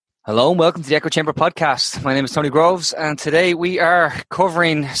Hello and welcome to the Echo Chamber podcast. My name is Tony Groves, and today we are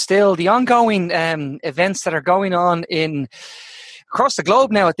covering still the ongoing events that are going on across the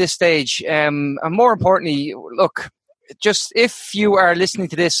globe now at this stage. And more importantly, look, just if you are listening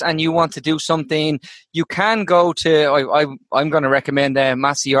to this and you want to do something, you can go to. I'm going to recommend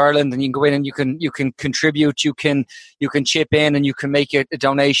Massey Ireland, and you can go in and you can contribute, you can chip in, and you can make a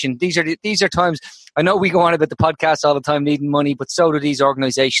donation. These are times. I know we go on about the podcast all the time needing money, but so do these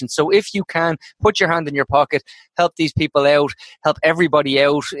organisations. So if you can, put your hand in your pocket, help these people out, help everybody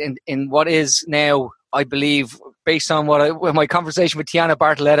out in what is now, I believe, based on my conversation with Tiana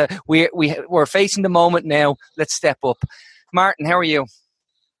Bartoletta, we're facing the moment now. Let's step up. Martin, how are you?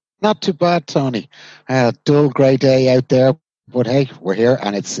 Not too bad, Tony. Dull, grey day out there. But hey, we're here,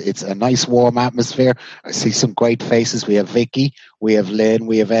 and it's a nice warm atmosphere. I see some great faces. We have Vicky, we have Lynn,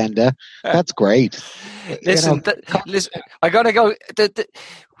 we have Enda. That's great. Listen, I gotta go.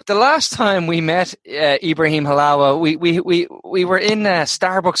 The last time we met Ibrahim Halawa, we were in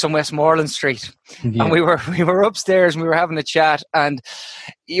Starbucks on Westmoreland Street, and we were upstairs and we were having a chat, and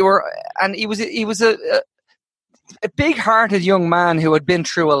he was a big-hearted young man who had been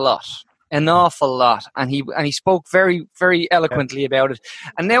through a lot. An awful lot, and he spoke very, very eloquently about it.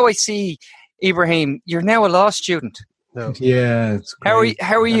 And now I see, Ibrahim, you're now a law student. No. Yeah, it's great.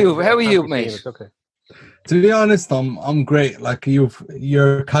 How are you? How are you, mate? Okay. To be honest, I'm great. Like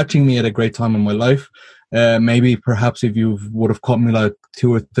you're catching me at a great time in my life. Maybe perhaps if you would have caught me like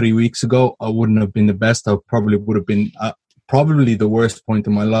 2 or 3 weeks ago, I wouldn't have been the best. I probably would have been probably the worst point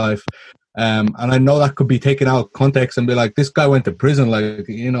in my life. And I know that could be taken out of context and be like, this guy went to prison,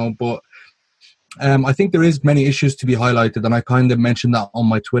 but I think there is many issues to be highlighted, and I kind of mentioned that on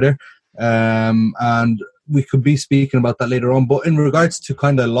my Twitter, and we could be speaking about that later on. But in regards to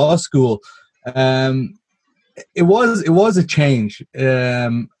kind of law school, it was a change.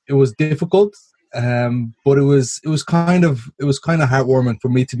 It was difficult, but it was kind of heartwarming for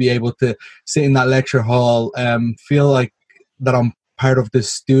me to be able to sit in that lecture hall, feel like that I'm part of this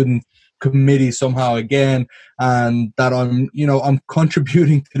student committee somehow again, and that I'm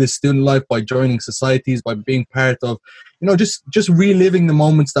contributing to the student life by joining societies, by being part of, just reliving the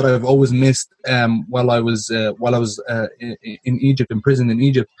moments that I've always missed while I was in Egypt, in prison in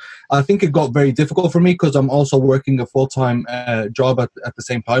Egypt. I think it got very difficult for me because I'm also working a full-time job at the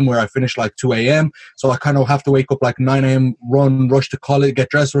same time, where I finish like 2 a.m. So I kind of have to wake up like 9 a.m., rush to college, get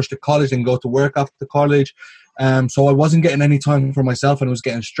dressed, rush to college, and go to work after college. So I wasn't getting any time for myself, and it was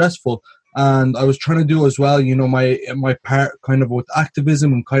getting stressful. And I was trying to do as well, my part kind of with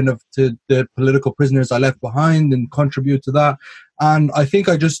activism and kind of to the political prisoners I left behind and contribute to that. And I think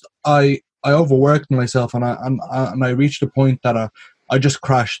I overworked myself, and I reached a point that I just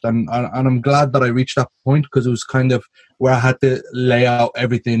crashed. And I'm glad that I reached that point, because it was kind of where I had to lay out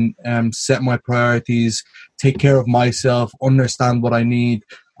everything, set my priorities, take care of myself, understand what I need,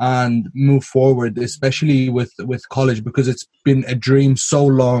 and move forward, especially with college, because it's been a dream so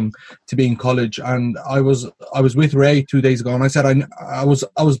long to be in college. And I was with Ray 2 days ago, and I said I was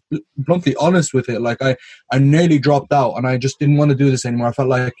bluntly honest with it. Like I nearly dropped out, and I just didn't want to do this anymore. I felt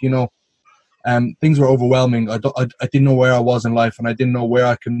like things were overwhelming. I didn't know where I was in life, and I didn't know where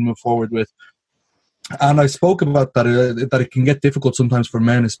I could move forward with. And I spoke about that it can get difficult sometimes for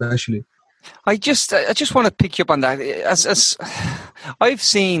men, especially. I just want to pick you up on that. As I've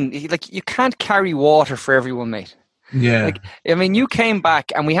seen, like, you can't carry water for everyone, mate. Yeah. You came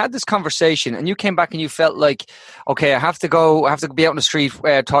back and we had this conversation, and you came back and you felt like, okay, I have to be out on the street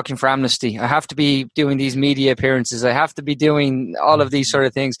talking for Amnesty. I have to be doing these media appearances. I have to be doing all of these sort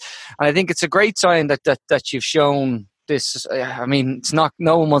of things. And I think it's a great sign that you've shown this. It's not,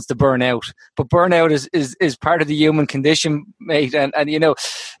 no one wants to burn out, but burnout is part of the human condition, mate.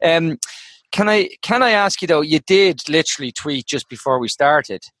 Can I ask you though? You did literally tweet just before we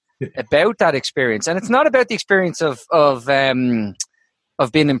started about that experience, and it's not about the experience of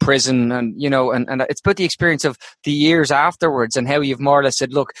being in prison, and it's about the experience of the years afterwards, and how you've more or less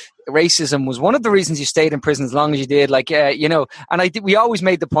said, look, racism was one of the reasons you stayed in prison as long as you did. We always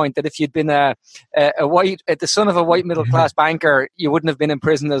made the point that if you'd been the son of a white middle class banker, you wouldn't have been in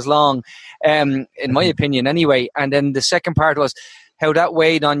prison as long, in my opinion, anyway. And then the second part was how that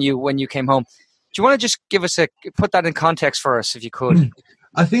weighed on you when you came home. Do you want to just put that in context for us, if you could?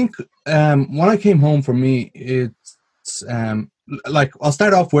 I think when I came home, for me, it's I'll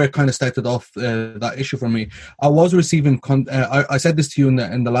start off where it kind of started off, that issue for me. I was receiving, I said this to you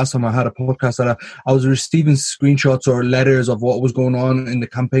in the last time I had a podcast, that I was receiving screenshots or letters of what was going on in the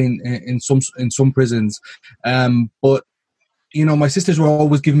campaign in some prisons. But my sisters were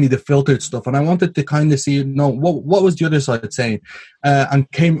always giving me the filtered stuff, and I wanted to kind of see, what was the other side saying,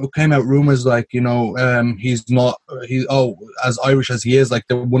 and came out rumors like, he's as Irish as he is, like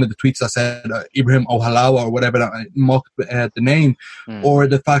one of the tweets that said Ibrahim Halawa or whatever, that mocked the name, or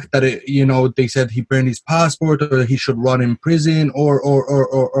the fact that they said he burned his passport, or he should rot in prison, or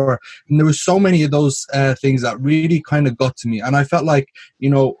and there were so many of those things that really kind of got to me, and I felt like,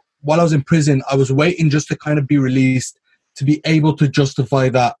 while I was in prison, I was waiting just to kind of be released, to be able to justify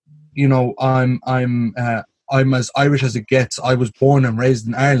that, I'm as Irish as it gets. I was born and raised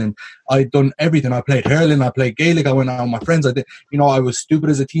in Ireland. I'd done everything. I played hurling, I played Gaelic, I went out with my friends. I did, I was stupid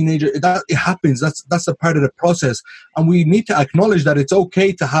as a teenager. That it happens. That's a part of the process. And we need to acknowledge that it's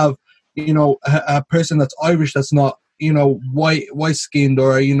okay to have, a person that's Irish that's not, white skinned,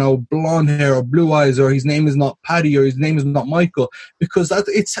 or blonde hair or blue eyes, or his name is not Paddy, or his name is not Michael, because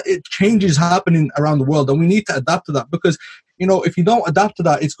it changes happening around the world, and we need to adapt to that. Because if you don't adapt to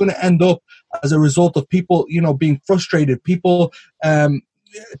that, it's going to end up as a result of people being frustrated, people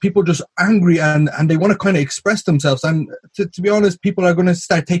just angry, and they want to kind of express themselves. And to be honest, people are going to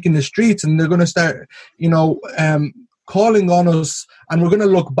start taking the streets, and they're going to start calling on us, and we're going to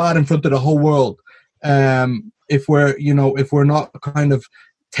look bad in front of the whole world. If we're not kind of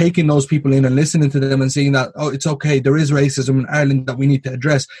taking those people in and listening to them and seeing that, it's okay, there is racism in Ireland that we need to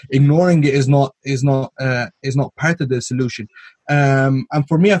address. Ignoring it is not part of the solution. And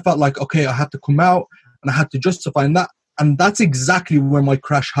for me, I felt like, okay, I had to come out and I had to justify that, and that's exactly where my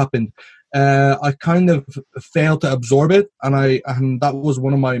crash happened. I kind of failed to absorb it, and that was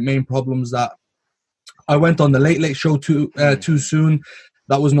one of my main problems, that I went on the Late Show too soon.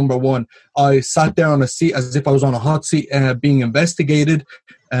 That was number one. I sat there on a seat as if I was on a hot seat, being investigated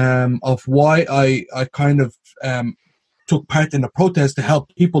of why I kind of took part in a protest to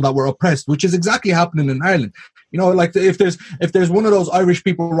help people that were oppressed, which is exactly happening in Ireland. Like if there's one of those Irish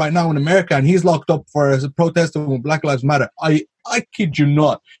people right now in America and he's locked up for a protest with Black Lives Matter, I kid you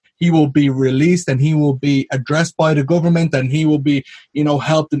not, he will be released, and he will be addressed by the government, and he will be,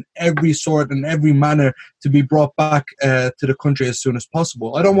 helped in every sort and every manner to be brought back to the country as soon as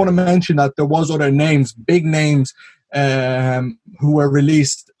possible. I don't want to mention that there was other names, big names, who were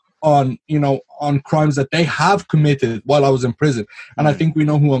released on crimes that they have committed while I was in prison. And I think we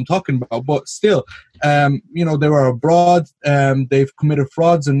know who I'm talking about. But still, they were abroad, they've committed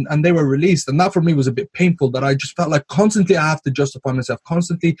frauds, and they were released. And that for me was a bit painful, that I just felt like constantly I have to justify myself.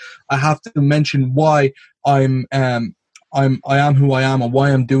 Constantly I have to mention why I am who I am and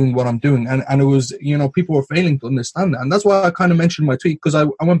why I'm doing what I'm doing. And it was, people were failing to understand that. And that's why I kind of mentioned my tweet, because I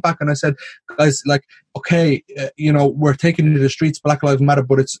went back and I said, guys, like, okay, we're taking to the streets, Black Lives Matter,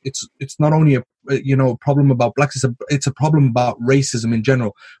 but it's not only a problem about blacks, it's a problem about racism in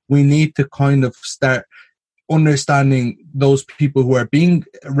general. We need to kind of start understanding those people who are being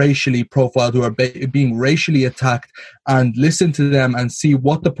racially profiled, who are being racially attacked, and listen to them and see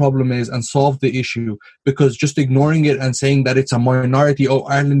what the problem is and solve the issue. Because just ignoring it and saying that it's a minority,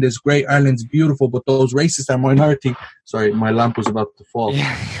 Ireland is great, Ireland's beautiful, but those racists are minority. Sorry, my lamp was about to fall.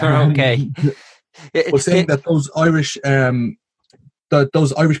 Yeah, you're okay. But saying that those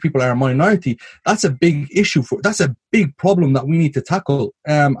Irish people are a minority, that's a big issue that's a big problem that we need to tackle.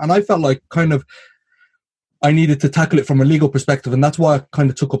 And I felt like kind of I needed to tackle it from a legal perspective, and that's why I kind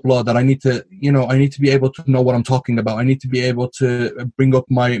of took up law. That I need to be able to know what I'm talking about. I need to be able to bring up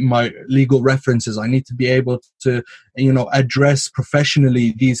my legal references. I need to be able to, address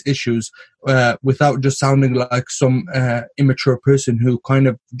professionally these issues without just sounding like some immature person who kind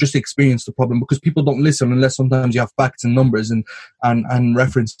of just experienced the problem. Because people don't listen unless sometimes you have facts and numbers and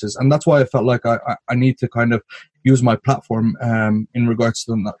references, and that's why I felt like I need to kind of use my platform in regards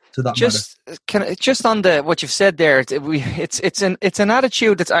to that matter. Just on what you've said there, it's an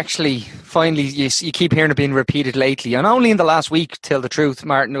attitude that's actually finally you keep hearing it being repeated lately, and only in the last week, tell the truth,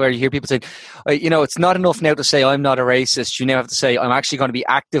 Martin, where you hear people say, it's not enough now to say I'm not a racist. You now have to say I'm actually going to be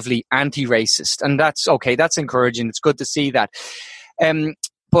actively anti-racist, and that's okay. That's encouraging. It's good to see that.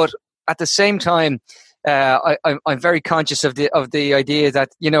 But at the same time, I'm very conscious of the idea that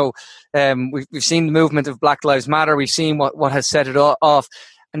we've seen the movement of Black Lives Matter. We've seen what has set it off,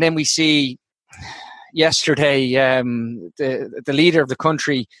 and then we see yesterday the leader of the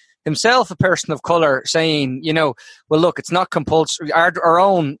country himself, a person of color, saying, well, look, it's not compulsory. Our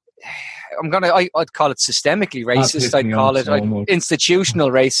own. I'd call it systemically racist. I'd call it institutional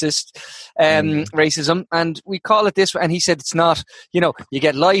racism, and we call it this. And he said it's not. You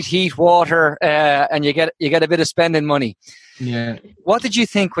get light, heat, water, and you get a bit of spending money. Yeah. What did you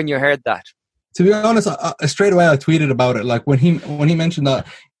think when you heard that? To be honest, straight away I tweeted about it. Like when he mentioned that,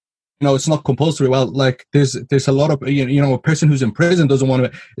 know, it's not compulsory. Well, like there's a lot of, you know, a person who's in prison doesn't want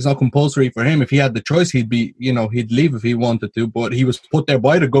to, it's not compulsory for him. If he had the choice, he'd be, you know, he'd leave if he wanted to, but he was put there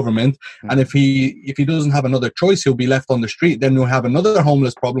by the government. And if he doesn't have another choice, he'll be left on the street. Then we'll have another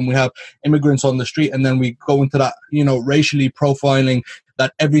homeless problem. We have immigrants on the street, and then we go into that, you know, racially profiling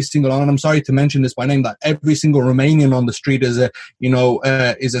that every single, and I'm sorry to mention this by name, that every single Romanian on the street is a, you know,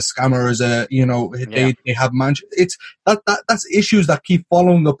 is a scammer, is a, you know, they have it's that's issues that keep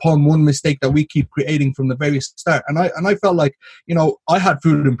following upon one mistake that we keep creating from the very start. And I felt like, you know, I had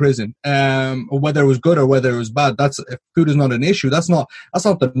food in prison, whether it was good or whether it was bad. That's, if food is not an issue, that's not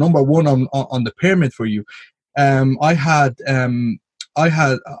the number one on the pyramid for you. I had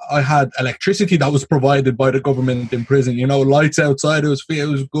electricity that was provided by the government in prison. You know, lights outside. It was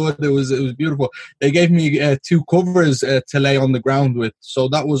good. It was beautiful. They gave me 2 covers to lay on the ground with, so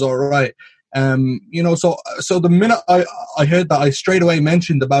that was all right. You know, so the minute I heard that, I straight away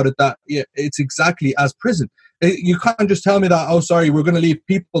mentioned about it that it's exactly as prison. You can't just tell me that, oh, sorry, we're going to leave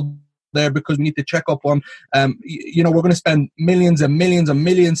people there because we need to check up on, you know, we're going to spend millions and millions and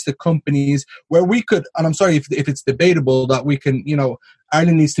millions to companies where we could, and I'm sorry if it's debatable that we can, you know,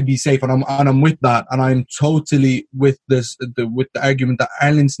 Ireland needs to be safe, and I'm with that, and I'm totally with with the argument that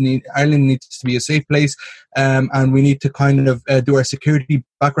Ireland needs to be a safe place, and we need to kind of do our security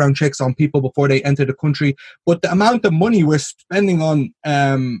background checks on people before they enter the country. But the amount of money we're spending on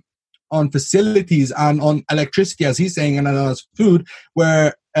facilities and on electricity, as he's saying, and on food,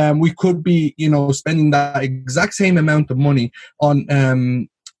 where we could be, you know, spending that exact same amount of money on,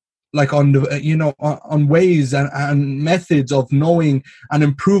 like on the, you know, on ways and methods of knowing and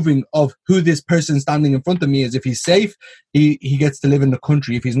improving of who this person standing in front of me is. If he's safe, he gets to live in the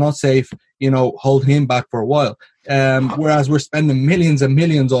country. If he's not safe, you know, hold him back for a while. Whereas we're spending millions and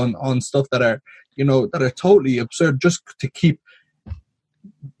millions on stuff that are, you know, that are totally absurd just to keep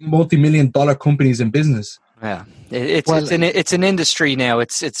multi-million-dollar companies in business. Yeah, it's an industry now.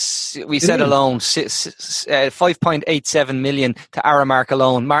 It's we said alone 5.87 million to Aramark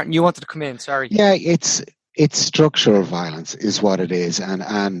alone. Martin, you wanted to come in? Sorry. Yeah, it's structural violence is what it is,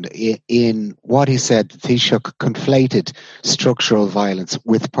 and in what he said, Taoiseach conflated structural violence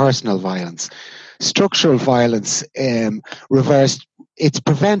with personal violence. Structural violence reversed, it's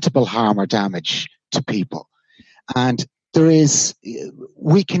preventable harm or damage to people, and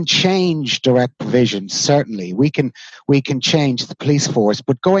we can change direct provision, certainly. We can change the police force,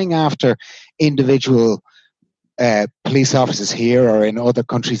 but going after individual police officers here or in other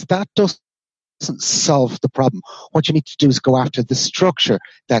countries, that doesn't solve the problem. What you need to do is go after the structure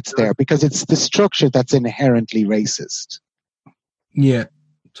that's there, because it's the structure that's inherently racist. Yeah.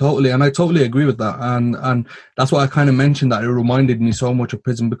 Totally, and I totally agree with that, and that's why I kind of mentioned that. It reminded me so much of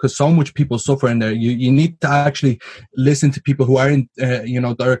prison, because so much people suffer in there. You need to actually listen to people who are in, you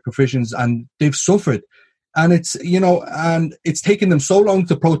know, direct provisions, and they've suffered, and it's, you know, and it's taken them so long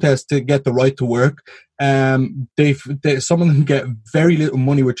to protest to get the right to work. Some of them get very little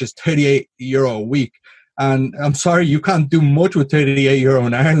money, which is €38 a week. And I'm sorry, you can't do much with €38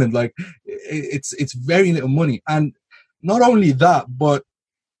 in Ireland. Like, it's very little money, and not only that, but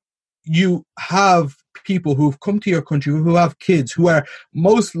you have people who've come to your country, who have kids, who are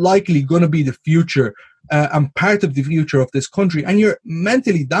most likely going to be the future and part of the future of this country, and you're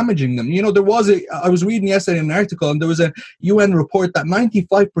mentally damaging them. You know, I was reading yesterday an article, and there was a UN report that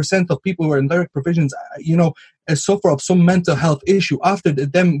 95% of people who are in direct provisions, you know, suffer of some mental health issue after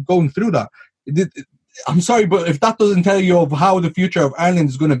them going through that. I'm sorry, but if that doesn't tell you of how the future of Ireland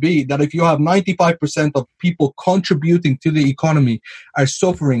is going to be, that if you have 95% of people contributing to the economy are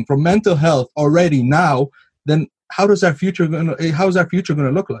suffering from mental health already now, then how's our future going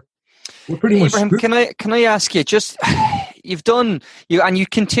to look like? We're pretty much Ibrahim, can I ask you, just you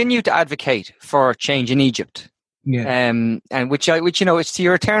continue to advocate for change in Egypt. Yeah. And which you know, it's to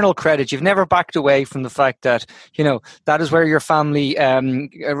your eternal credit. You've never backed away from the fact that, you know, that is where your family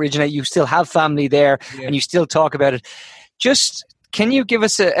originate. You still have family there, and you still talk about it. Just, can you give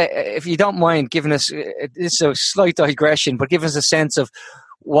us if you don't mind giving us, it's a slight digression, but give us a sense of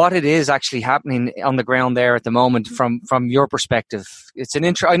what it is actually happening on the ground there at the moment from your perspective. It's an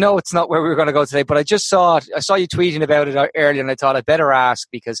I know it's not where we were going to go today, but I just saw it. I saw you tweeting about it earlier, and I thought I'd better ask,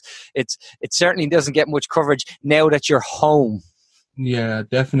 because it certainly doesn't get much coverage now that you're home. Yeah,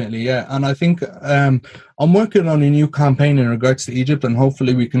 definitely. Yeah, and I think I'm working on a new campaign in regards to Egypt, and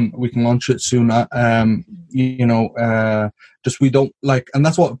hopefully we can launch it soon. You know, just we don't like, and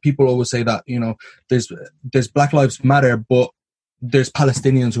that's what people always say, that, you know, there's Black Lives Matter, but there's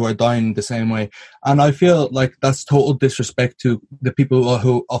Palestinians who are dying the same way. And I feel like that's total disrespect to the people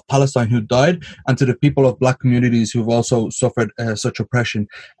of Palestine who died, and to the people of black communities who've also suffered such oppression.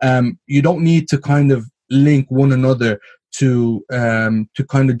 You don't need to kind of link one another to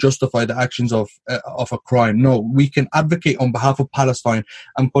kind of justify the actions of a crime. No, we can advocate on behalf of Palestine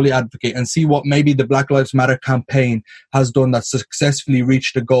and fully advocate and see what maybe the Black Lives Matter campaign has done that successfully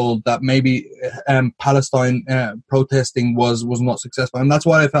reached the goal that maybe Palestine protesting was not successful. And that's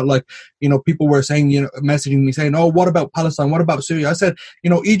why I felt like, people were saying, messaging me saying, oh, what about Palestine? What about Syria? I said,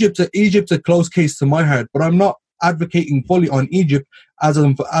 Egypt's a close case to my heart, but I'm not advocating fully on Egypt as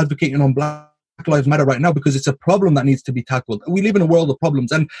I'm advocating on Black Lives Matter right now, because it's a problem that needs to be tackled. We live in a world of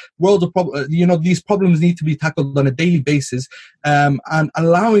problems, and these problems need to be tackled on a daily basis, and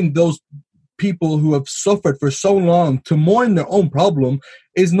allowing those people who have suffered for so long to mourn their own problem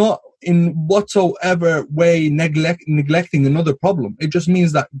is not in whatsoever way neglecting another problem. It just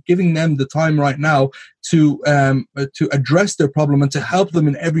means that giving them the time right now to address their problem and to help them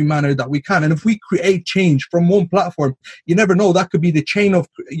in every manner that we can. And if we create change from one platform, you never know, that could be the chain of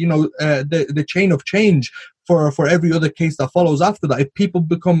the chain of change for every other case that follows after that, if people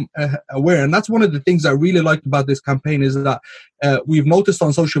become aware. And that's one of the things I really liked about this campaign, is that we've noticed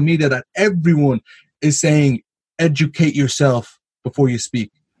on social media that everyone is saying, educate yourself before you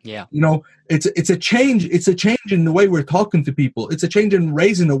speak. Yeah. It's a change. It's a change in the way we're talking to people. It's a change in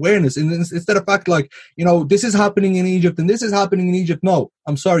raising awareness. And instead of fact like, this is happening in Egypt and this is happening in Egypt. No,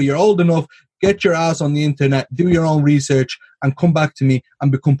 I'm sorry. You're old enough. Get your ass on the internet, do your own research, and come back to me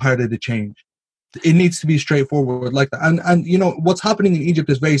and become part of the change. It needs to be straightforward like that. And what's happening in Egypt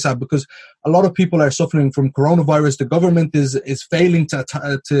is very sad, because a lot of people are suffering from coronavirus. The government is failing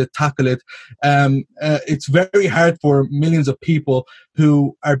to tackle it. It's very hard for millions of people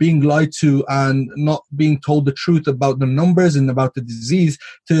who are being lied to and not being told the truth about the numbers and about the disease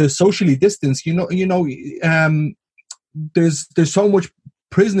to socially distance. There's so much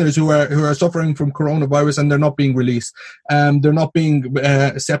prisoners who are suffering from coronavirus, and they're not being released. They're not being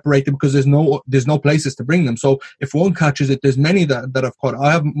separated because there's no places to bring them. So if one catches it, there's many that have caught.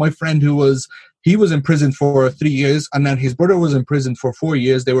 I have my friend who was in prison for 3 years, and then his brother was in prison for 4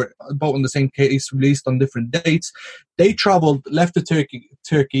 years. They were both in the same case, released on different dates. They traveled, left to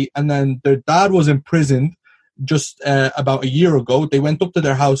Turkey, and then their dad was imprisoned just about a year ago. They went up to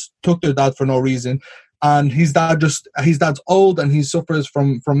their house, took their dad for no reason. And his dad's old, and he suffers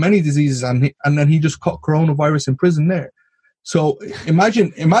from many diseases, and then he just caught coronavirus in prison there. So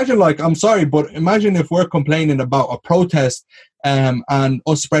imagine like, I'm sorry, but imagine if we're complaining about a protest and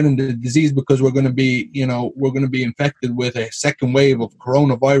us spreading the disease because we're going to be infected with a second wave of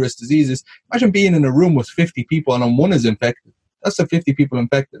coronavirus diseases. Imagine being in a room with 50 people and one is infected. That's the 50 people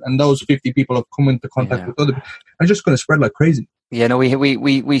infected, and those 50 people have come into contact with other people. It's just going to spread like crazy. Yeah, no,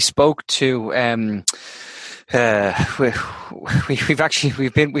 we spoke to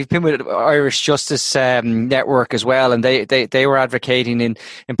we've been with Irish Justice Network as well, and they were advocating in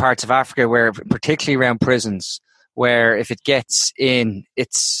parts of Africa where, particularly around prisons, where if it gets in,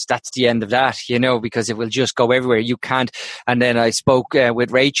 that's the end of that, because it will just go everywhere. You can't. And then I spoke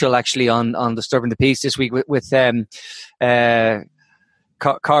with Rachel actually on Disturbing the Peace this week with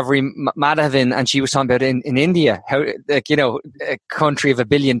Kaveri Madhavan, and she was talking about in India, how a country of 1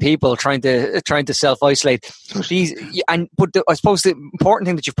 billion people trying to self-isolate. But I suppose the important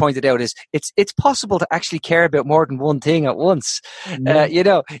thing that you've pointed out is it's possible to actually care about more than one thing at once.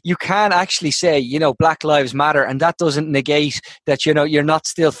 You can actually say Black Lives Matter, and that doesn't negate that you're not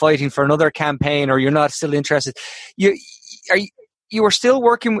still fighting for another campaign, or you're not still interested. You were still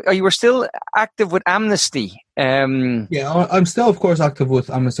working. You were still active with Amnesty. Yeah, I'm still, of course, active with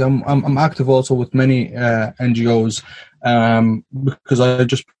Amnesty. I'm active also with many NGOs because I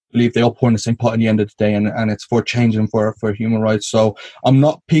just believe they all pour in the same pot at the end of the day, and it's for change and for human rights. So I'm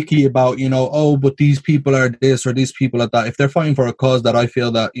not picky about but these people are this or these people are that. If they're fighting for a cause that I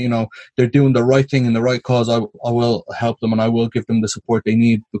feel that they're doing the right thing in the right cause, I will help them, and I will give them the support they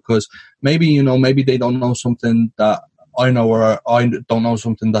need, because maybe they don't know something that I know, or I don't know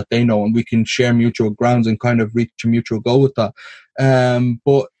something that they know, and we can share mutual grounds and kind of reach a mutual goal with that.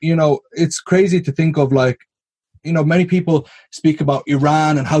 But it's crazy to think of, like, many people speak about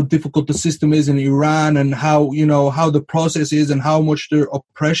Iran and how difficult the system is in Iran, and how the process is, and how much their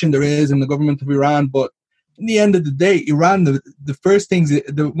oppression there is in the government of Iran. But in the end of the day, Iran, one of the first things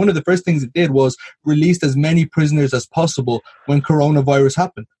it did was released as many prisoners as possible when coronavirus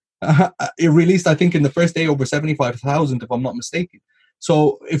happened. It released, I think, in the first day over 75,000, if I'm not mistaken.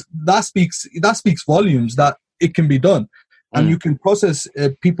 So if that speaks volumes that it can be done. And you can process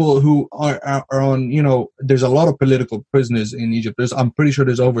people who are on, there's a lot of political prisoners in Egypt. I'm pretty sure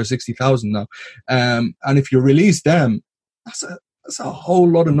there's over 60,000 now. And if you release them, that's a whole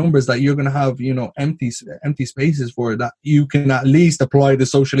lot of numbers that you're going to have, empty spaces for, that you can at least apply the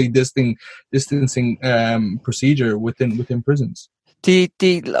socially distancing procedure within prisons. The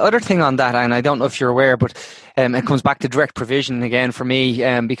other thing on that, and I don't know if you're aware, but it comes back to direct provision again for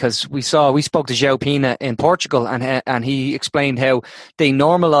me, because we spoke to João Pina in Portugal, and he explained how they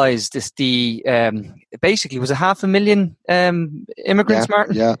normalised this. Basically, was it 500,000 immigrants,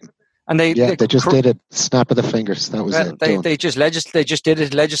 Martin? Yeah. And they just did it. Snap of the fingers. That was it. They just did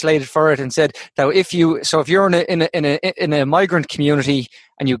it, legislated for it, and said that if you're in a migrant community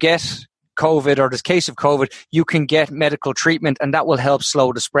and you get COVID or this case of COVID, you can get medical treatment, and that will help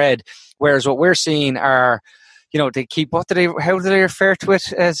slow the spread. Whereas what we're seeing are, they keep, how do they refer to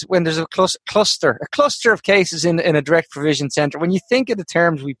it, as when there's a cluster of cases in a direct provision centre. When you think of the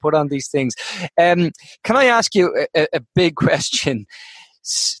terms we put on these things, can I ask you a big question?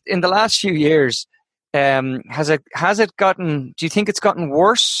 In the last few years, has it gotten? Do you think it's gotten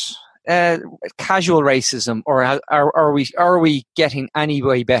worse, casual racism, or are we getting any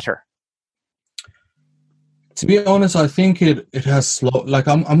way better? To be honest, I think it has slowed. Like,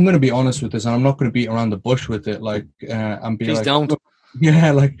 I'm going to be honest with this, and I'm not going to beat around the bush with it. Like, and be Please like, don't.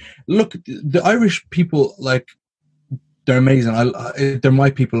 Look, the Irish people, like, they're amazing. They're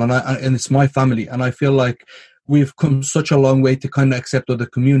my people, and it's my family, and I feel like we've come such a long way to kind of accept other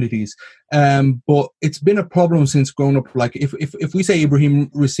communities. But it's been a problem since growing up. Like, if we say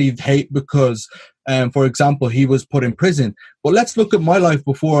Ibrahim received hate because, for example, he was put in prison. But let's look at my life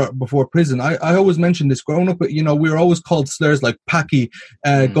before prison. I always mention this. Growing up, we were always called slurs like "Paki,"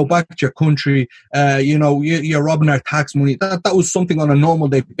 "Go back to your country," you're robbing our tax money. That was something on a normal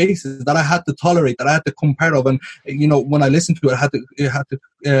day basis that I had to tolerate, that I had to come part of. And when I listened to it, it had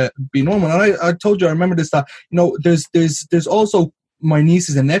to be normal. And I told you, I remember this, that there's also my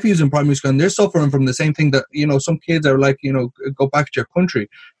nieces and nephews in primary school, and they're suffering from the same thing, that some kids are like, go back to your country.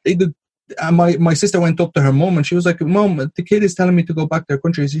 They did. And my sister went up to her mom and she was like, "Mom, the kid is telling me to go back to her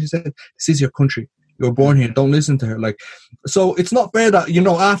country." She said, "This is your country. You were born here. Don't listen to her." Like, so it's not fair that,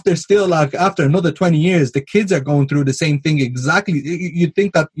 after another 20 years, the kids are going through the same thing exactly. You'd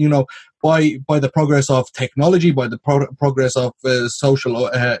think that, by the progress of technology, by the progress of social,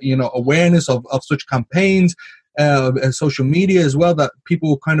 awareness of such campaigns, social media as well, that people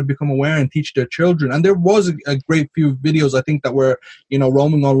will kind of become aware and teach their children. And there was a great few videos, I think, that were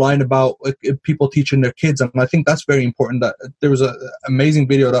roaming online about people teaching their kids, and I think that's very important. That there was an amazing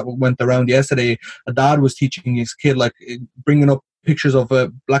video that went around yesterday. A dad was teaching his kid, like, bringing up pictures of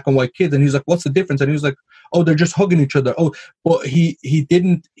black and white kids, and he's like, "What's the difference?" And he was like, "Oh, they're just hugging each other." Oh, but he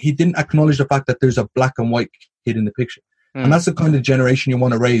didn't acknowledge the fact that there's a black and white kid in the picture. And that's the kind of generation you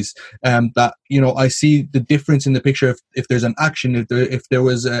want to raise. That I see the difference in the picture if there's an action, if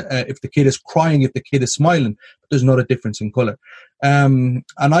the kid is crying, if the kid is smiling, but there's not a difference in color. And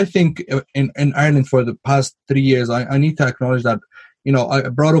I think in Ireland for the past 3 years, I need to acknowledge that. I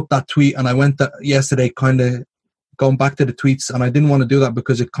brought up that tweet, and I went yesterday kind of going back to the tweets, and I didn't want to do that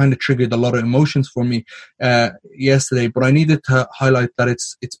because it kind of triggered a lot of emotions for me yesterday. But I needed to highlight that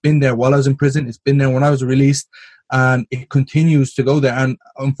it's been there while I was in prison. It's been there when I was released. And it continues to go there. And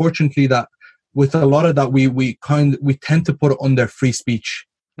unfortunately, that with a lot of that, we tend to put it under free speech.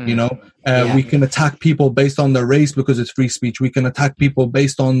 We can attack people based on their race because it's free speech. We can attack people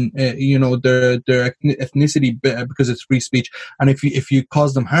based on their ethnicity because it's free speech. And if you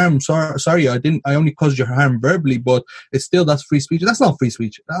cause them harm, sorry, I only caused you harm verbally, but it's still, that's free speech. That's not free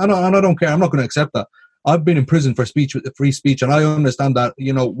speech. I don't care. I'm not going to accept that. I've been in prison for free speech, and I understand that,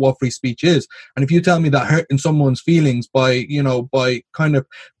 what free speech is. And if you tell me that hurting someone's feelings by kind of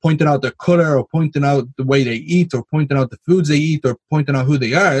pointing out their color, or pointing out the way they eat, or pointing out the foods they eat, or pointing out who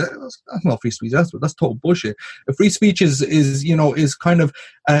they are, that's not free speech. That's total bullshit. Free speech is kind of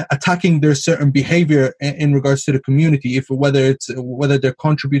attacking their certain behavior in regards to the community, whether they're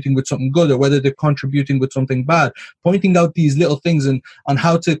contributing with something good or whether they're contributing with something bad, pointing out these little things and on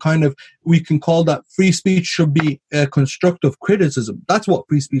how to kind of, we can call that free speech should be constructive criticism. That's what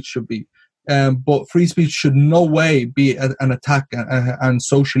free speech should be. But free speech should no way be an attack and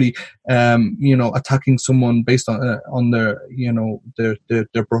socially, attacking someone based on their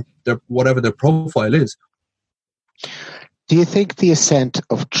whatever their profile is. Do you think the ascent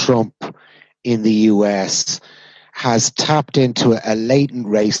of Trump in the US has tapped into a latent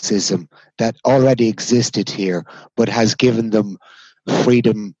racism that already existed here, but has given them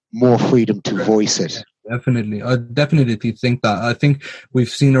more freedom to voice it? Definitely. I definitely think that. I think we've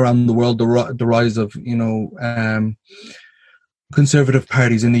seen around the world the rise of, conservative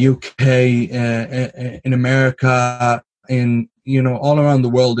parties in the UK, in America, in all around the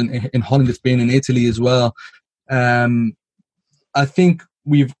world, in Holland, it's been in Italy as well. I think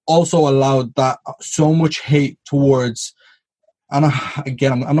we've also allowed that so much hate towards. And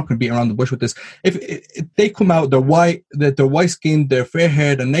again, I'm not going to beat around the bush with this. If they come out, they're white skinned, they're fair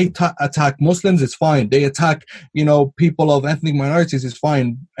haired, and they attack Muslims, it's fine. They attack, people of ethnic minorities, it's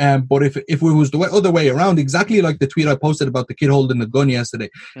fine. But if it was the other way around, exactly like the tweet I posted about the kid holding the gun yesterday,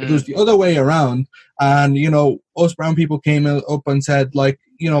 if it was the other way around, and us brown people came up and said, like,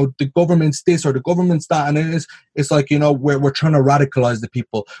 the government's this or the government's that, and it's like, we're trying to radicalize the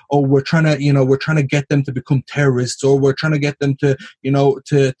people, or we're trying to get them to become terrorists, or we're trying to get them to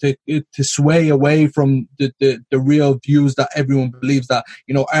to sway away from the real views that everyone believes, that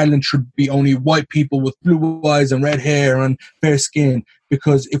Ireland should be only white people with blue eyes and red hair and fair skin.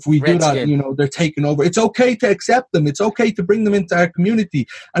 Because if we do that, they're taking over. It's okay to accept them. It's okay to bring them into our community.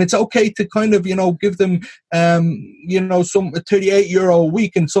 And it's okay to kind of, give them, some €38 a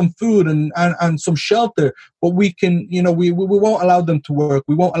week and some food and some shelter. But we can, we won't allow them to work.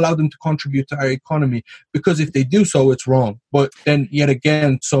 We won't allow them to contribute to our economy. Because if they do so, it's wrong. But then yet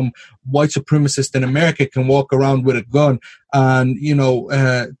again, some white supremacist in America can walk around with a gun and,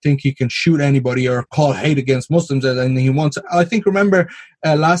 think he can shoot anybody or call hate against Muslims. And he wants, I think, remember,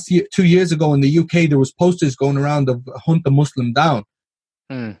 last year, 2 years ago in the UK, there was posters going around of hunt the Muslim down.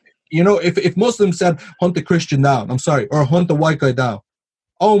 If Muslims said hunt the Christian down, I'm sorry, or hunt the white guy down,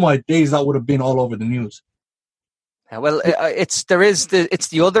 oh my days, that would have been all over the news. Well, it's the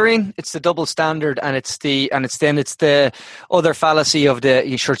othering, it's the double standard, and it's the other fallacy of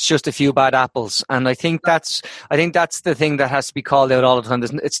it's just a few bad apples. And I think that's the thing that has to be called out all the time.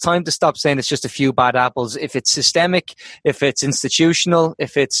 It's time to stop saying it's just a few bad apples. If it's systemic, if it's institutional,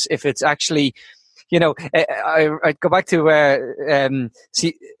 if it's actually, I go back to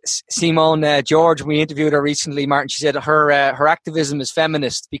Simone George. We interviewed her recently, Martin. She said her activism is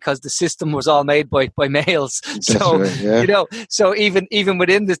feminist because the system was all made by males. So right, yeah. So even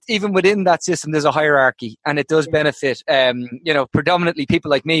within that system, there's a hierarchy, and it does benefit predominantly people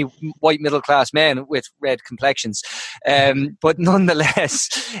like me, white middle class men with red complexions. But nonetheless,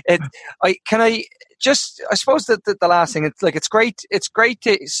 I suppose that the last thing, it's great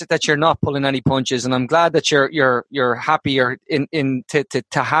that you're not pulling any punches, and I'm glad that you're happy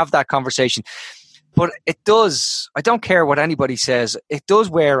to have that conversation. But it does, I don't care what anybody says, it does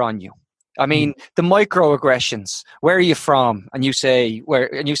wear on you. I mean, the microaggressions. Where are you from? And you say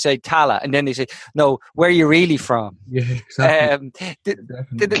Tala, and then they say, no, where are you really from? Yeah, exactly.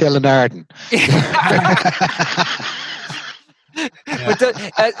 Killinarden. But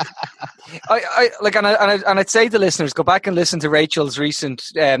I'd say to listeners, go back and listen to Rachel's recent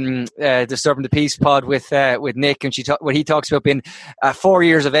Disturbing the Peace pod with Nick, and when he talks about being 4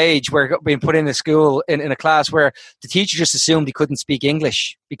 years of age, where being put in a school in a class where the teacher just assumed he couldn't speak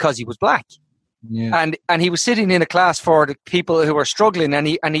English because he was black. Yeah. And he was sitting in a class for the people who were struggling,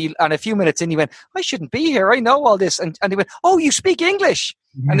 and a few minutes in, he went, I shouldn't be here, I know all this, and they went, oh, you speak English?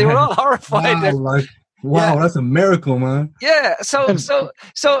 And they were all horrified. Wow, that's a miracle, man. Yeah. So,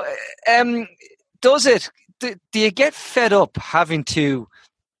 does it? Do you get fed up having to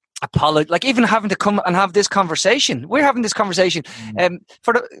apologize, like even having to come and have this conversation? We're having this conversation,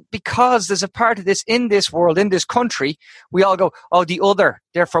 because there's a part of this in this world, in this country. We all go, oh, the other.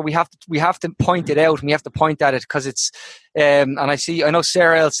 Therefore, we have to point it out, and we have to point at it because it's. And I know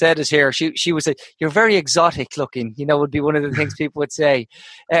Sarah El said is here. She would say, "You're very exotic looking." Would be one of the things people would say.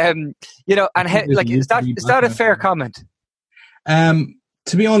 And is that a fair comment?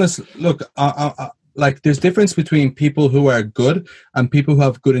 To be honest, look, like there's difference between people who are good and people who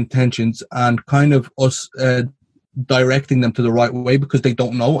have good intentions, and kind of us directing them to the right way because they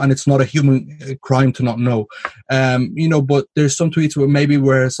don't know, and it's not a human crime to not know. But there's some tweets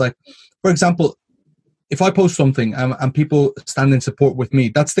where it's like, for example, if I post something and people stand in support with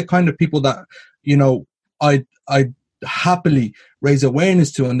me, that's the kind of people that, I happily raise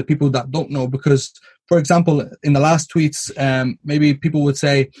awareness to, and the people that don't know. Because, for example, in the last tweets, maybe people would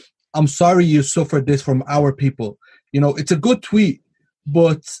say, I'm sorry you suffered this from our people. It's a good tweet,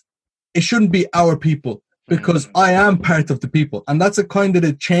 but it shouldn't be our people, because I am part of the people. And that's a kind of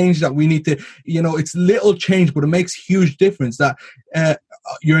the change that we need to, it's little change, but it makes huge difference. That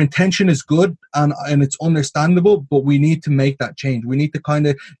your intention is good and it's understandable, but we need to make that change. We need to kind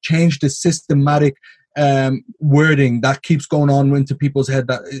of change the systematic wording that keeps going on into people's head,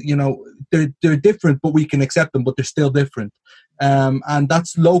 that, they're different, but we can accept them, but they're still different. And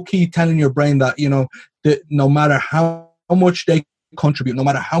that's low key telling your brain that, that no matter how much they contribute, no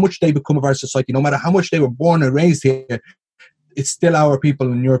matter how much they become of our society, no matter how much they were born and raised here, it's still our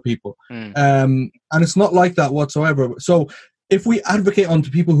people and your people. And it's not like that whatsoever. So if we advocate on to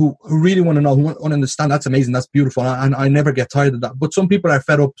people who really want to know, who want to understand, that's amazing, that's beautiful, and I never get tired of that. But some people are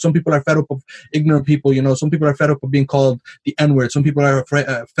fed up. Some people are fed up of ignorant people, you know. Some people are fed up of being called the N-word. Some people are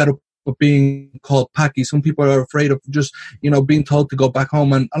fed up of being called Packy. Some people are afraid of just, you know, being told to go back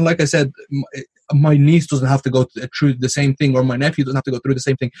home. And like I said, my niece doesn't have to go through the same thing, or my nephew doesn't have to go through the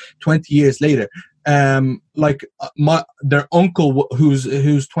same thing 20 years later. Their uncle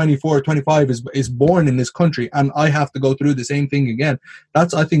who's 24, 25 is born in this country, and I have to go through the same thing again.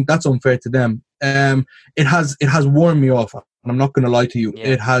 I think that's unfair to them. It has worn me off, and I'm not going to lie to you. Yeah.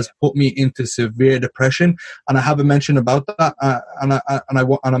 It has put me into severe depression, and I haven't mentioned about that.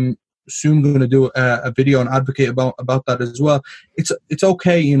 And I'm soon going to do a video and advocate about that as well. It's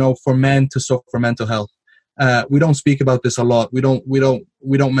okay, you know, for men to suffer mental health. We don't speak about this a lot. We don't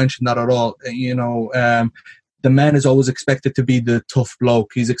mention that at all. You know, the man is always expected to be the tough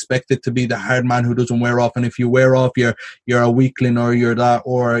bloke. He's expected to be the hard man who doesn't wear off. And if you wear off, you're a weakling, or you're that,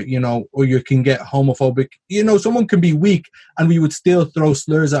 or, you know, or you can get homophobic. You know, someone can be weak and we would still throw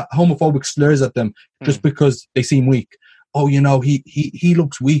homophobic slurs at them just because they seem weak. Oh, you know, he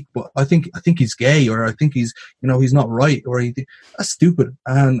looks weak, but I think he's gay, or I think he's, you know, he's not right, or that's stupid.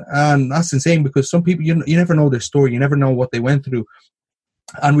 And that's insane, because some people, you never know their story. You never know what they went through.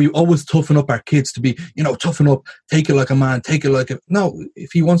 And we always toughen up our kids to be, you know, toughen up, take it like a man, take it like a... No,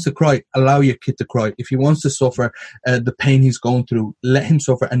 if he wants to cry, allow your kid to cry. If he wants to suffer the pain he's going through, let him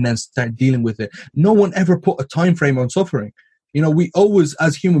suffer and then start dealing with it. No one ever put a time frame on suffering. You know, we always,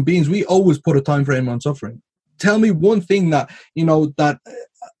 as human beings, we always put a time frame on suffering. Tell me one thing that, you know, that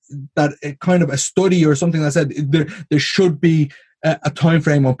kind of a study or something that said there should be a time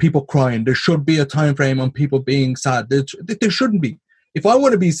frame on people crying. There should be a time frame on people being sad. There shouldn't be. If I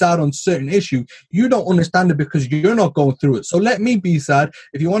want to be sad on certain issue, you don't understand it because you're not going through it. So let me be sad.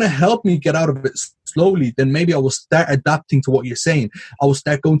 If you want to help me get out of it slowly, then maybe I will start adapting to what you're saying. I will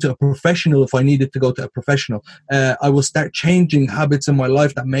start going to a professional if I needed to go to a professional. I will start changing habits in my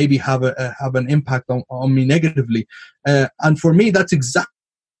life that maybe have an impact on me negatively. And for me, that's exactly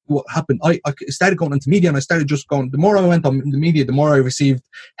what happened. I started going into media, and I started just going, the more I went on the media, the more I received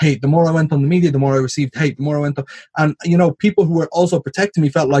hate. The more I went on the media, the more I received hate. The more I went on, and, you know, people who were also protecting me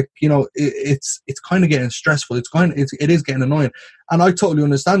felt like, you know, it's kind of getting stressful. It is getting annoying, and I totally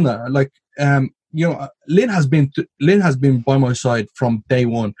understand that. Like, you know, Lynn has been by my side from day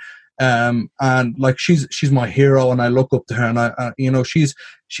one. And like, she's my hero, and I look up to her, and I you know, she's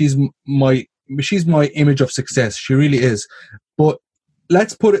my image of success. She really is. But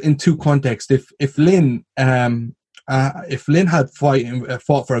let's put it in two contexts. If Lynn had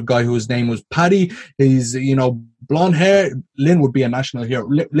fought for a guy whose name was Paddy, he's, you know, blonde hair, Lynn would be a national hero.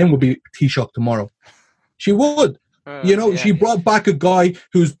 Lynn would be Taoiseach tomorrow. She would. You know, she brought back a guy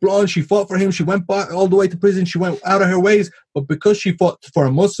who's blonde. She fought for him. She went back all the way to prison. She went out of her ways. But because she fought for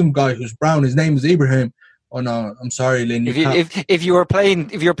a Muslim guy who's brown, his name is Ibrahim. Oh no, I'm sorry, Lynn. If you were playing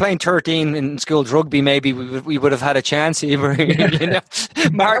 13 in school rugby, maybe we would have had a chance, Ibrahim. You know?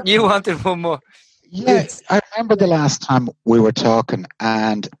 Martin, you wanted one more. Yes, I remember the last time we were talking,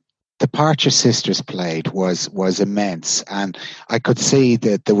 and the part your sisters played was immense, and I could see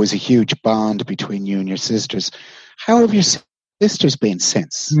that there was a huge bond between you and your sisters. How have your sisters been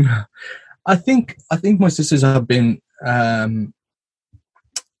since? I think my sisters have been.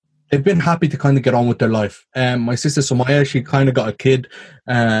 They've been happy to kind of get on with their life. My sister Sumaya, she kind of got a kid.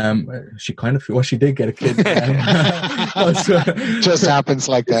 She did get a kid. Just happens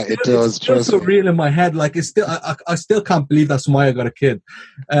like that. It does. It's just so real in my head. Like, it's still, I still can't believe that Sumaya got a kid.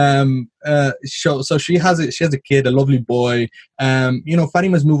 So she has a kid, a lovely boy. You know,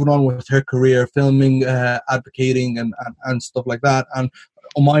 Fatima's moving on with her career, filming, advocating, and stuff like that. And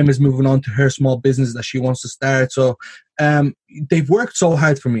Umayma is moving on to her small business that she wants to start. So they've worked so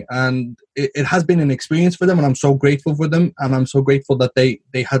hard for me, and it has been an experience for them, and I'm so grateful for them, and I'm so grateful that they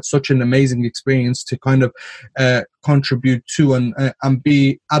had such an amazing experience to kind of contribute to and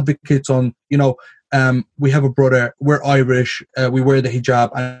be advocates on, you know. We have a brother, we're Irish, we wear the hijab,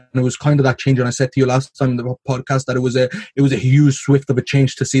 and it was kind of that change. And I said to you last time in the podcast that it was a huge swift of a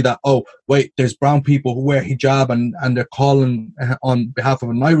change to see that, oh wait, there's brown people who wear hijab, and they're calling on behalf of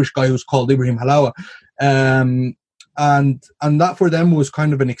an Irish guy who's called Ibrahim Halawa. And that for them was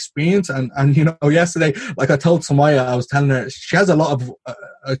kind of an experience. And you know, yesterday, like I told Sumaya, I was telling her she has a lot of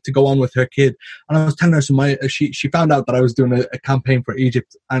to go on with her kid. And I was telling her, she found out that I was doing a campaign for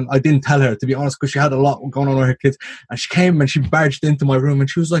Egypt, and I didn't tell her, to be honest, because she had a lot going on with her kids. And she came and she barged into my room and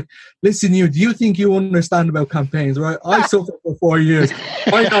she was like, listen, do you think you understand about campaigns, right? I suffered for 4 years.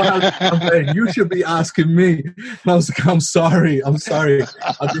 I know how to campaign. You should be asking me. And I was like, I'm sorry.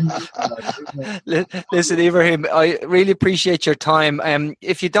 I didn't. Listen, Ibrahim, I really appreciate your time.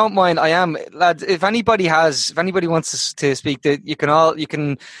 If you don't mind, lads, if anybody wants to speak, that you can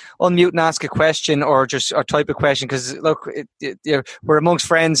unmute and ask a question or type a question, because look, we're amongst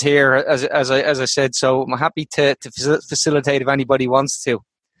friends here, as I said, so I'm happy to facilitate if anybody wants to.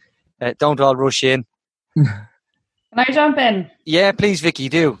 Don't all rush in. Can I jump in? Yeah, please, Vicky,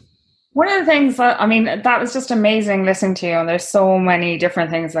 do. One of the things that was just amazing listening to you, and there's so many different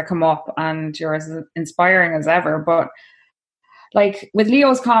things that come up, and you're as inspiring as ever. But like with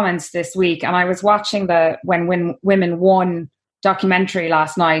Leo's comments this week, and I was watching the When Women Won documentary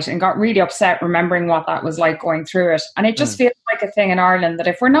last night and got really upset remembering what that was like going through it. And it just feels like a thing in Ireland that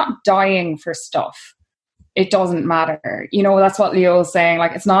if we're not dying for stuff, it doesn't matter. That's what Leo's saying.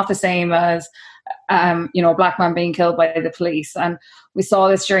 Like, it's not the same as a black man being killed by the police. And we saw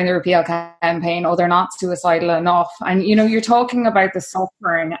this during the repeal campaign. Oh, they're not suicidal enough. And, you're talking about the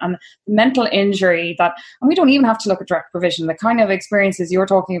suffering and the mental injury and we don't even have to look at direct provision, the kind of experiences you're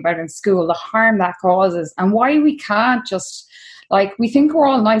talking about in school, the harm that causes, and why we can't just, we think we're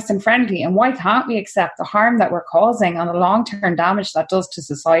all nice and friendly, and why can't we accept the harm that we're causing and the long-term damage that does to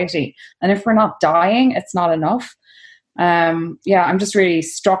society? And if we're not dying, it's not enough. I'm just really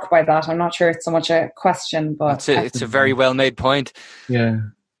struck by that. I'm not sure it's so much a question, but it's a very well made point. Yeah,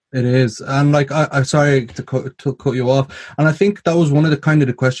 it is. And I'm sorry to cut you off. And I think that was one of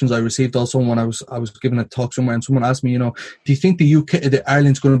the questions I received also when I was giving a talk somewhere, and someone asked me, do you think the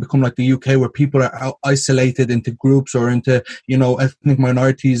Ireland's going to become like the UK, where people are isolated into groups or into, ethnic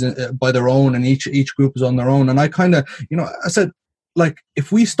minorities by their own, and each group is on their own? And I kind of, I said,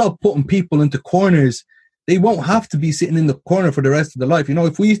 if we stop putting people into corners, they won't have to be sitting in the corner for the rest of their life.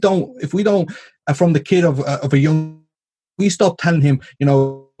 If we don't, from the kid of a young, we stop telling him,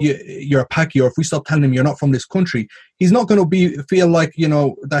 you're a Paki, or if we stop telling him you're not from this country, he's not going to feel like,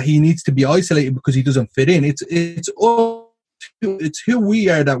 that he needs to be isolated because he doesn't fit in. It's who we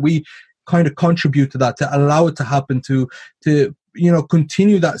are that we kind of contribute to that, to allow it to happen, to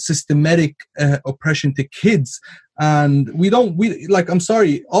continue that systematic oppression to kids. And I'm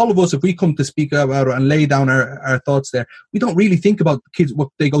sorry, all of us, if we come to speak about it and lay down our thoughts there, we don't really think about the kids, what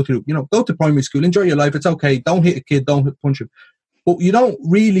they go through. Go to primary school, enjoy your life, it's okay, don't hit a kid, don't punch him. But you don't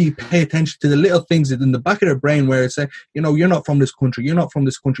really pay attention to the little things that in the back of their brain where it's like, you're not from this country, you're not from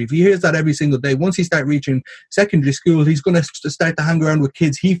this country. If he hears that every single day, once he starts reaching secondary school, he's going to start to hang around with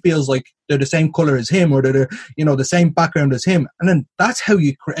kids he feels like they're the same colour as him, or they're the same background as him. And then that's how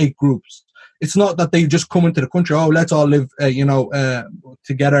you create groups. It's not that they just come into the country, let's all live,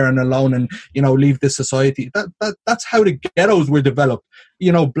 together and alone and, leave this society. That's how the ghettos were developed.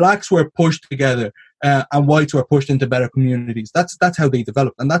 Blacks were pushed together and whites were pushed into better communities. That's how they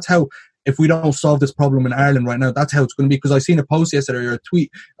developed. And that's how, if we don't solve this problem in Ireland right now, that's how it's going to be. Because I seen a post yesterday or a tweet,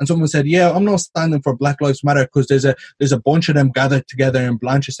 and someone said, I'm not standing for Black Lives Matter because there's a bunch of them gathered together in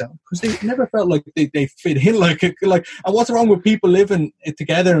Blanchardstown, because they never felt like they fit in. And what's wrong with people living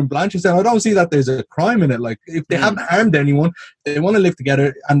together in Blanchardstown? I don't see that there's a crime in it. If they haven't harmed anyone, they want to live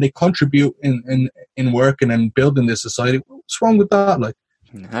together and they contribute in working and building this society. What's wrong with that?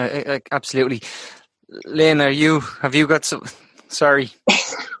 Absolutely. Lynn, have you got some? Sorry.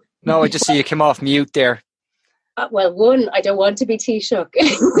 No, I just see you came off mute there. One, I don't want to be Taoiseach.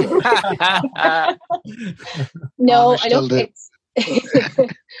 No, I don't.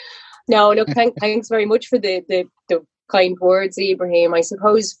 No, look, thanks very much for the kind words, Ibrahim. I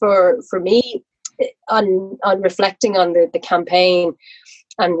suppose for me, on reflecting on the campaign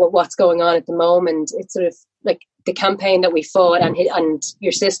and what's going on at the moment, it's sort of like the campaign that we fought, and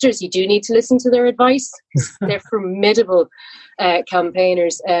your sisters, you do need to listen to their advice. They're formidable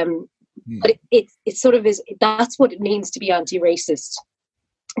campaigners. But it sort of is, that's what it means to be anti-racist.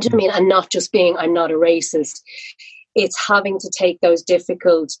 Do you know what I mean? And not just being, I'm not a racist. It's having to take those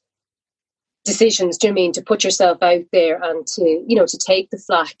difficult decisions, do you know what I mean? To put yourself out there and to take the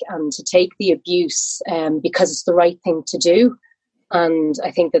flack and to take the abuse because it's the right thing to do. And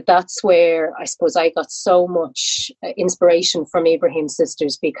I think that's where I suppose I got so much inspiration from Ibrahim's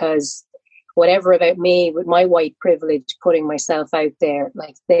sisters, because whatever about me with my white privilege, putting myself out there,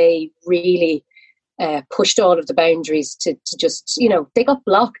 they really pushed all of the boundaries to just, they got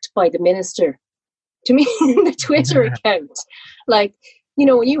blocked by the minister, to me, the Twitter account. When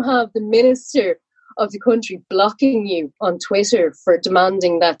you have the Minister of the country blocking you on Twitter for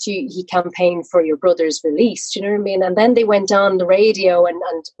demanding that he campaign for your brother's release. Do you know what I mean? And then they went on the radio, and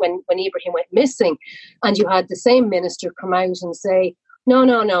when Ibrahim went missing, and you had the same minister come out and say, no,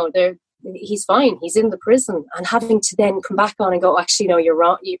 he's fine, he's in the prison, and having to then come back on and go, actually, no, you're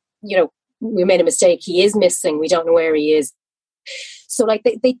wrong. You know, we made a mistake. He is missing. We don't know where he is. So like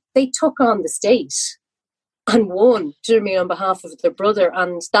they took on the state and won, do you know what I mean, on behalf of their brother.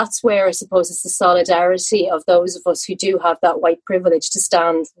 And that's where I suppose it's the solidarity of those of us who do have that white privilege to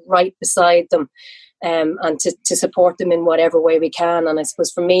stand right beside them, and to support them in whatever way we can. And I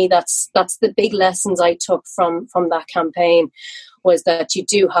suppose for me, that's the big lessons I took from that campaign, was that you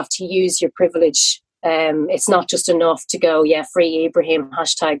do have to use your privilege. It's not just enough to go, yeah, free Ibrahim,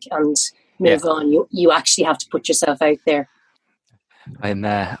 hashtag, and move on. You actually have to put yourself out there. I'm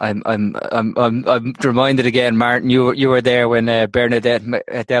reminded again, Martin. You were there when Bernadette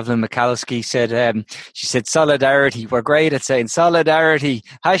Devlin McCalskey said, she said, solidarity. We're great at saying solidarity,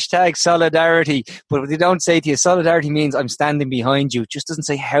 hashtag solidarity, but what they don't say to you, solidarity means I'm standing behind you. It just doesn't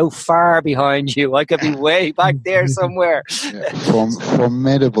say how far behind you. I could be way back there somewhere.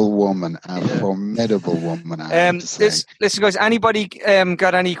 Formidable woman, formidable woman. Listen, guys. Anybody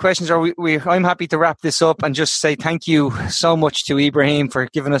got any questions? Or I'm happy to wrap this up and just say thank you so much to Ibrahim for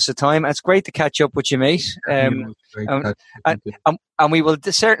giving us the time. It's great to catch up with you, mate. And we will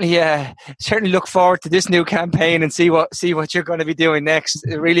certainly look forward to this new campaign and see what you're going to be doing next.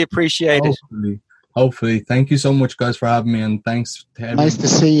 I really appreciate it. Hopefully. Thank you so much, guys, for having me, and thanks to everyone. Nice to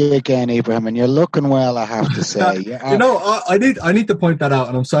see you again, Ibrahim, and you're looking well, I have to say. You know, I need to point that out,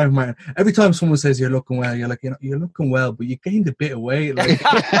 and I'm sorry, Martin. Every time someone says you're looking well, you're like, you're looking well, but you gained a bit of weight. Like,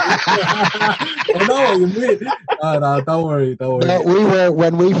 I know what you mean. No, don't worry.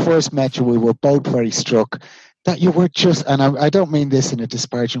 When we first met you, we were both very struck that you were just, and I don't mean this in a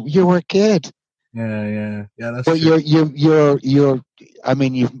disparaging, you were good. Yeah. That's but true. you're. I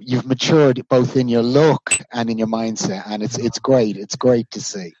mean, you've matured both in your look and in your mindset, and it's great. It's great to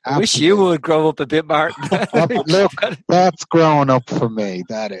see. I wish you would grow up a bit, Martin. Look, that's growing up for me.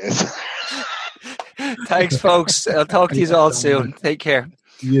 That is. Thanks, folks. I'll talk to you all soon. Take care.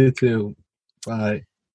 You too. Bye.